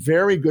gotten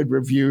very good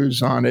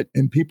reviews on it,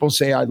 and people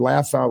say I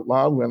laugh out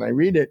loud when I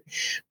read it.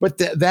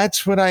 But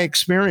that's what I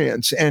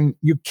experience. And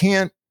you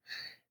can't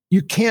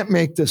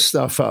make this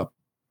stuff up.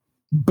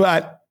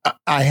 But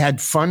I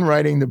had fun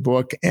writing the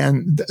book.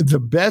 And the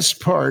best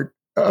part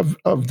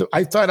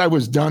I thought I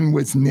was done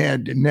with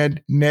Ned.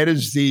 Ned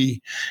is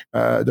the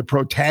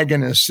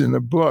protagonist in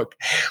the book.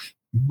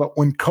 But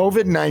when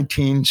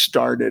COVID-19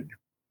 started,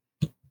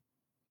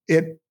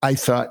 I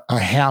thought, I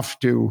have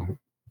to.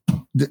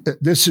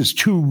 This is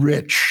too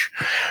rich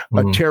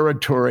a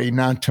territory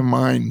not to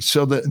mine.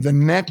 So the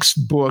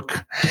next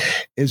book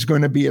is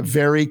going to be a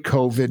very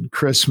COVID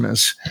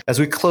Christmas. As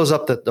we close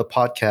up the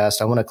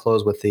podcast, I want to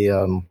close with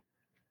the,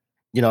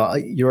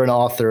 you're an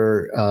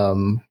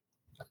author.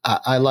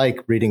 I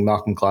like reading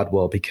Malcolm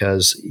Gladwell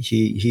because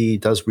he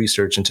does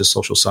research into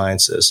social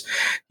sciences.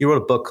 He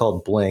wrote a book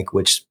called Blink,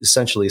 which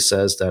essentially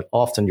says that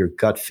often your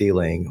gut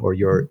feeling or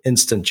your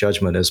instant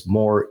judgment is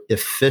more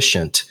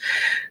efficient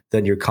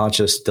than your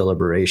conscious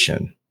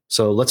deliberation.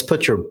 So let's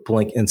put your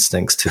blink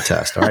instincts to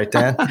test. All right,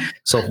 Dan?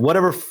 So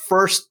whatever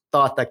first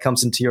thought that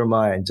comes into your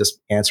mind, just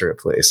answer it,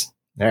 please.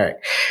 All right.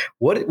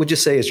 What would you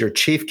say is your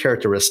chief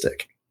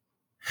characteristic?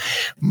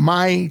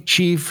 My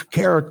chief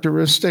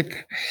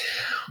characteristic,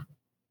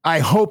 I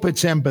hope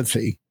it's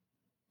empathy,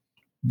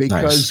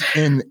 because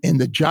in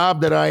the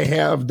job that I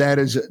have, that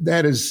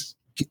is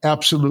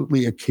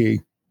absolutely a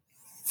key.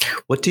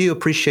 What do you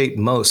appreciate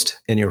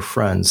most in your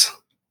friends?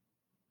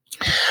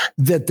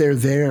 That they're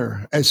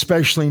there,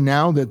 especially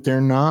now that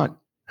they're not.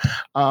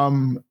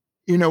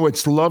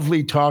 It's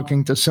lovely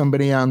talking to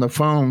somebody on the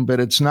phone, but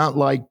it's not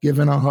like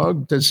giving a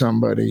hug to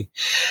somebody.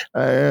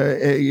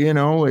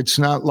 It's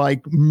not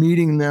like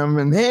meeting them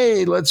and,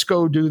 hey, let's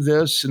go do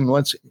this. And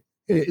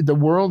the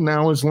world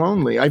now is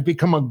lonely. I've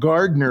become a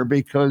gardener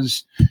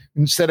because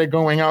instead of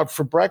going out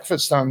for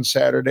breakfast on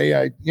Saturday,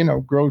 I,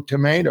 grow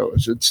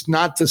tomatoes. It's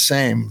not the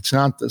same. It's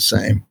not the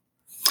same.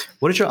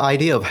 What is your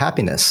idea of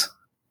happiness?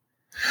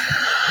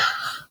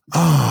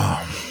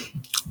 I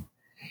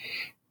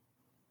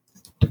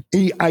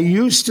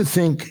used to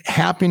think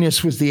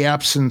happiness was the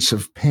absence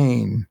of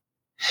pain.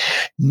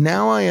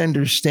 Now I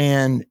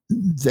understand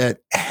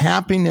that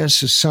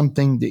happiness is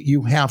something that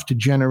you have to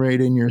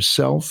generate in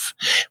yourself,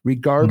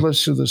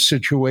 regardless of the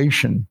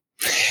situation.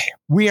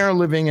 We are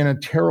living in a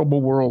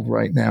terrible world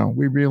right now.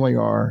 We really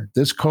are.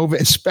 This COVID,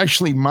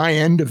 especially my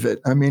end of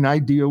it. I mean, I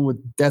deal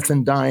with death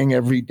and dying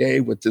every day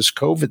with this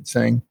COVID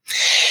thing.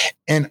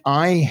 And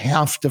I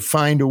have to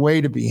find a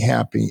way to be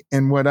happy.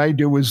 And what I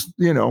do is,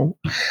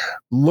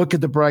 look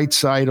at the bright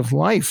side of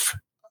life.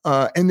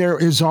 And there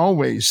is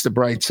always the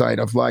bright side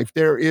of life.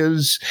 There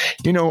is,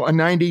 a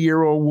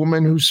 90-year-old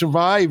woman who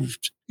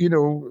survived,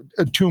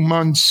 2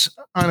 months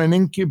on an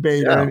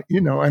incubator,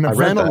 and a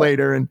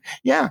ventilator. And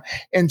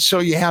and so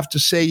you have to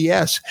say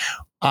yes.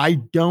 I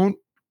don't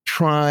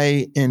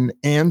try and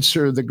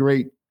answer the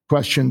great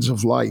questions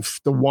of life,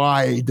 the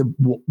why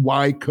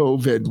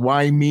COVID,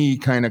 why me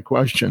kind of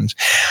questions.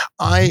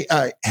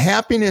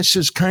 Happiness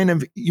is kind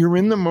of, you're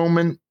in the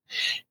moment,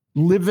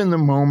 live in the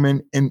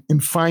moment,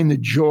 and find the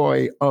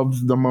joy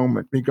of the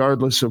moment,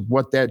 regardless of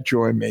what that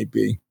joy may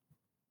be.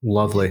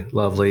 Lovely.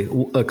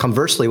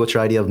 Conversely, what's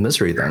your idea of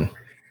misery then?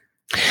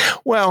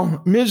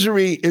 Well,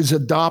 misery is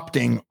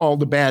adopting all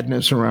the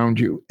badness around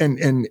you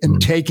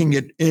and taking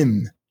it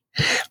in.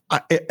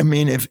 I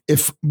mean,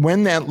 if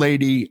when that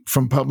lady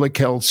from public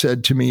health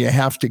said to me, you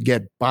have to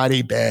get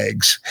body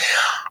bags,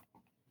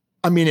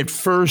 I mean, at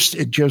first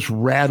it just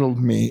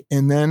rattled me.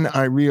 And then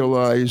I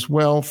realized,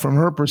 well, from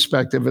her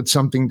perspective, it's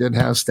something that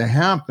has to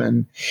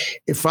happen.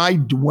 If I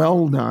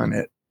dwelled on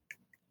it,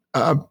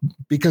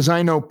 because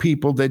I know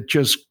people that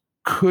just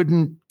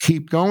couldn't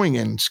keep going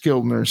in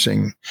skilled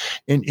nursing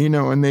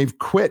and they've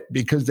quit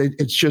because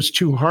it's just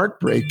too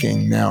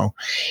heartbreaking now.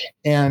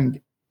 And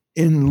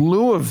in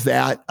lieu of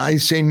that, I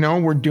say, no,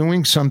 we're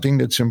doing something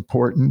that's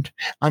important.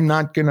 I'm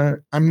not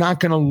gonna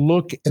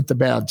look at the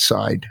bad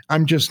side.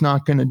 I'm just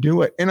not gonna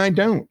do it. And I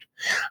don't.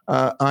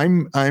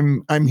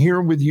 I'm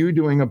here with you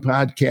doing a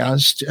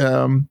podcast.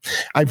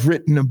 I've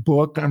written a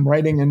book. I'm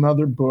writing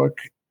another book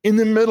in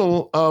the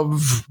middle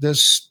of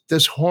this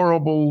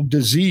horrible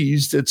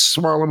disease that's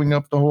swallowing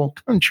up the whole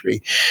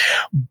country.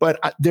 But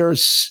there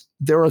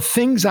are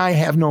things I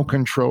have no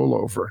control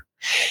over.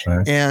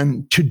 Right.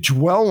 And to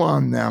dwell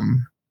on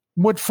them,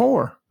 what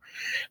for?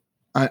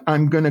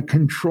 I'm going to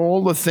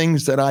control the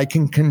things that I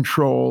can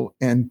control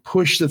and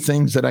push the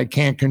things that I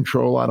can't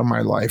control out of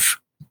my life.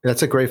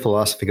 That's a great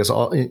philosophy, because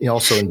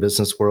also in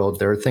business world,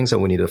 there are things that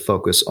we need to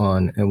focus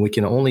on, and we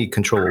can only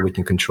control what we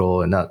can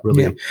control and not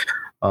really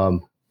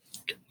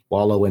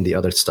wallow in the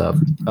other stuff.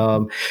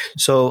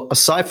 So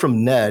aside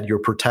from Ned, your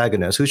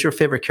protagonist, who's your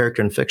favorite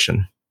character in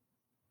fiction?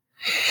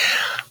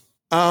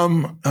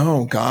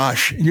 Oh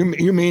gosh,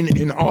 you mean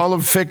in all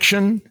of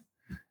fiction?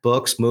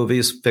 Books,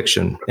 movies,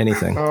 fiction,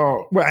 anything.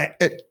 Oh, well,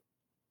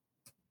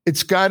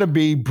 it's got to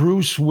be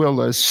Bruce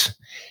Willis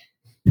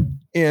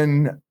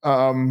in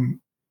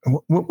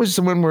what was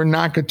the one where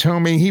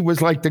Nakatomi? He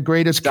was like the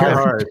greatest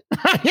character.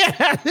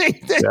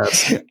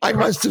 Yes. I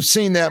must have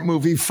seen that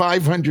movie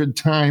 500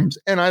 times,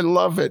 and I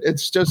love it.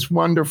 It's just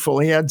wonderful.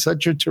 He had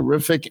such a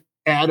terrific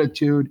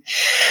attitude.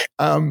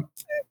 And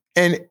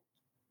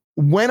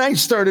when I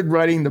started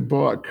writing the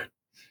book,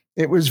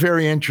 it was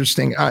very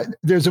interesting.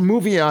 There's a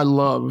movie I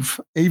love,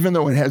 even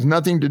though it has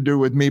nothing to do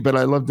with me, but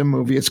I love the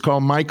movie. It's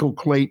called Michael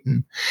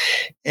Clayton.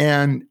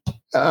 And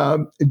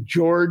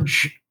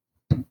George,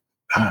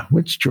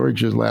 what's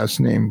George's last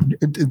name?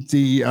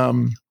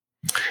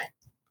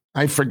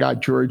 I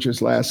forgot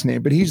George's last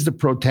name, but he's the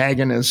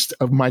protagonist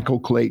of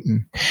Michael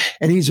Clayton.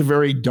 And he's a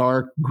very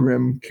dark,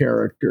 grim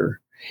character.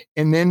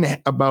 And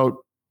then about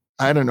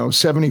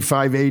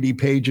 75, 80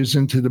 pages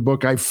into the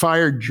book, I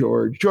fired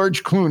George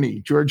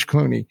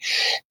Clooney.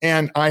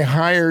 And I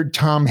hired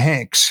Tom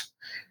Hanks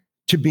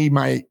to be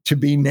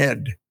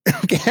Ned.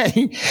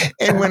 Okay.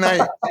 And when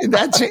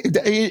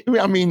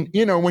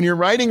when you're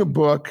writing a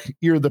book,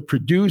 you're the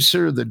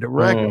producer, the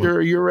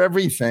director, you're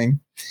everything.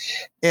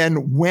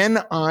 And when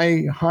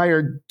I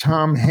hired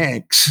Tom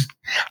Hanks,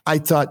 I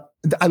thought,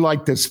 I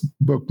like this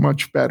book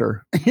much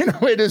better.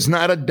 It is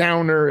not a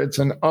downer; it's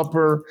an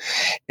upper.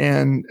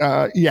 And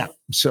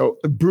so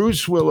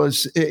Bruce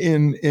Willis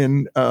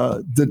in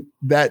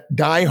that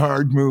Die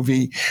Hard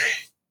movie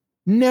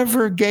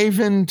never gave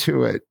in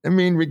to it. I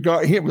mean,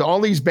 all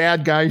these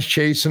bad guys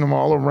chasing him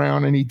all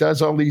around, and he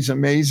does all these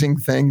amazing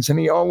things, and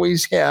he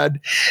always had,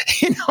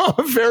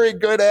 a very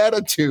good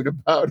attitude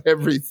about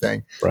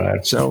everything.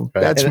 Right. So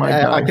that's my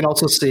guy. I can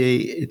also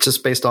see,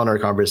 just based on our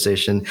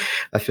conversation,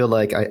 I feel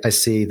like I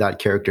see that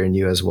character in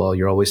you as well.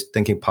 You're always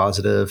thinking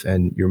positive,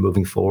 and you're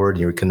moving forward,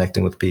 and you're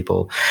connecting with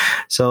people.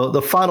 So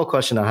the final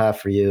question I have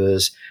for you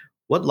is,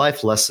 what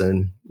life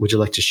lesson would you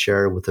like to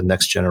share with the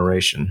next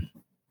generation?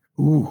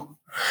 Ooh.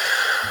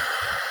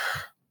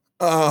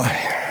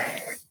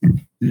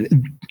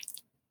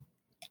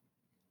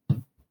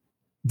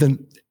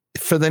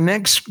 For the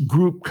next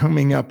group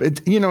coming up,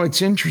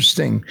 it's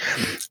interesting.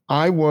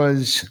 I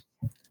was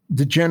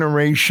the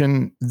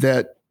generation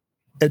that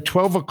at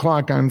 12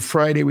 o'clock on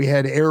Friday, we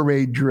had air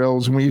raid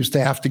drills, and we used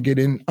to have to get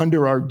in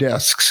under our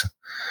desks,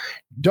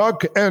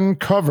 duck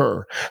and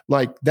cover.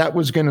 Like that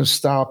was going to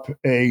stop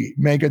a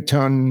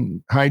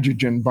megaton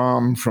hydrogen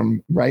bomb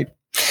from, right?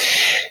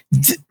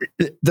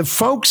 The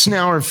folks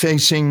now are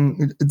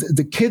facing,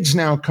 the kids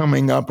now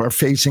coming up are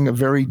facing a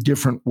very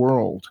different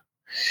world.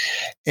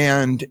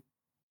 And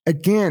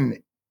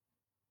again,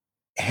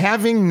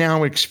 having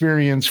now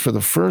experienced for the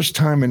first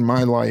time in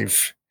my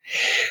life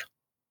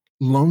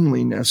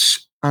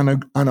loneliness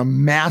on a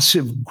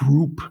massive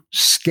group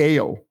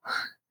scale,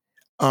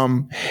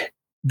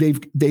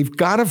 they've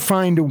got to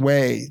find a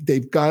way.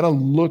 They've got to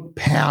look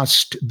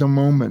past the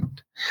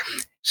moment.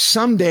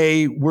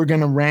 Someday we're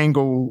going to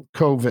wrangle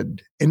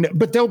COVID,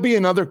 but there'll be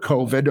another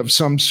COVID of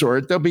some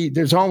sort.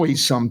 There's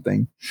always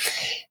something.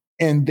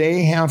 And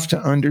they have to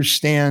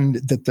understand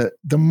that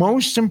the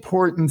most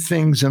important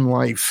things in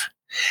life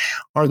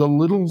are the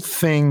little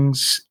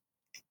things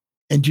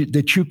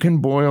that you can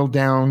boil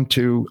down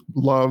to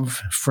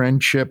love,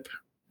 friendship.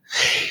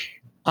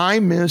 I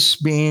miss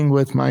being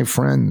with my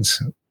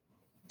friends.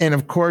 And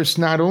of course,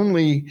 not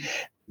only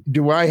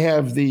do I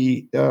have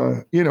am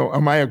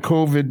I a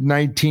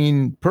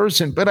COVID-19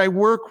 person, but I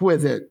work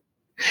with it.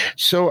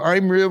 So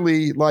I'm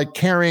really like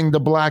carrying the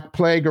Black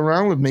Plague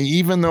around with me,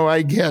 even though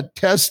I get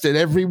tested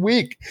every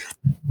week.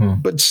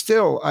 But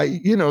still,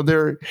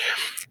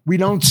 we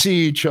don't see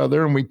each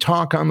other and we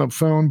talk on the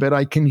phone, but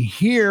I can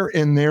hear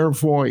in their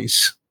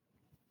voice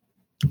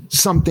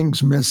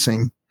something's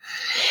missing.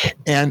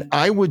 And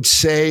I would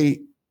say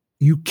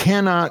you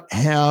cannot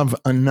have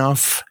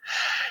enough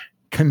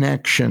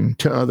connection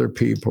to other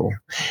people.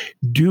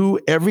 Do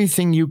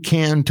everything you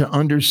can to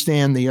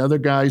understand the other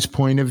guy's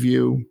point of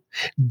view.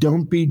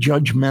 Don't be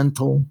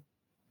judgmental.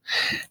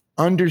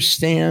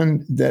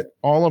 Understand that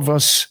all of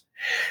us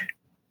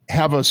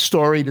have a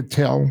story to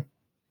tell.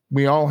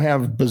 We all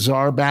have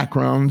bizarre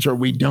backgrounds, or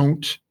we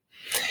don't.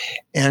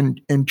 And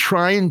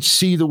try and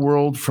see the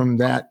world from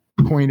that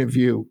point of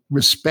view.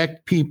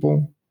 Respect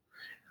people,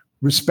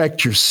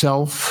 respect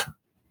yourself,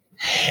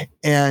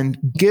 and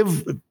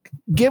give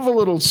a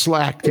little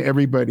slack to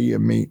everybody you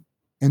meet.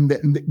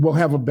 And we'll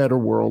have a better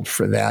world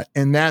for that.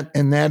 And that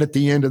at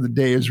the end of the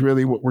day is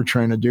really what we're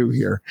trying to do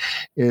here,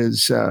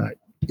 is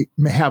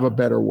have a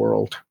better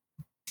world.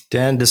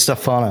 Dan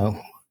DeStefano,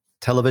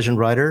 television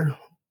writer,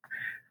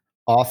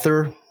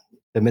 author,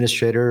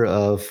 administrator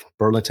of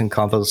Burlington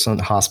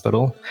Convalescent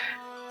Hospital.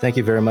 Thank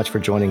you very much for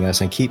joining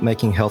us, and keep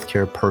making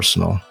healthcare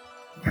personal.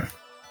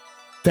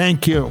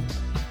 Thank you.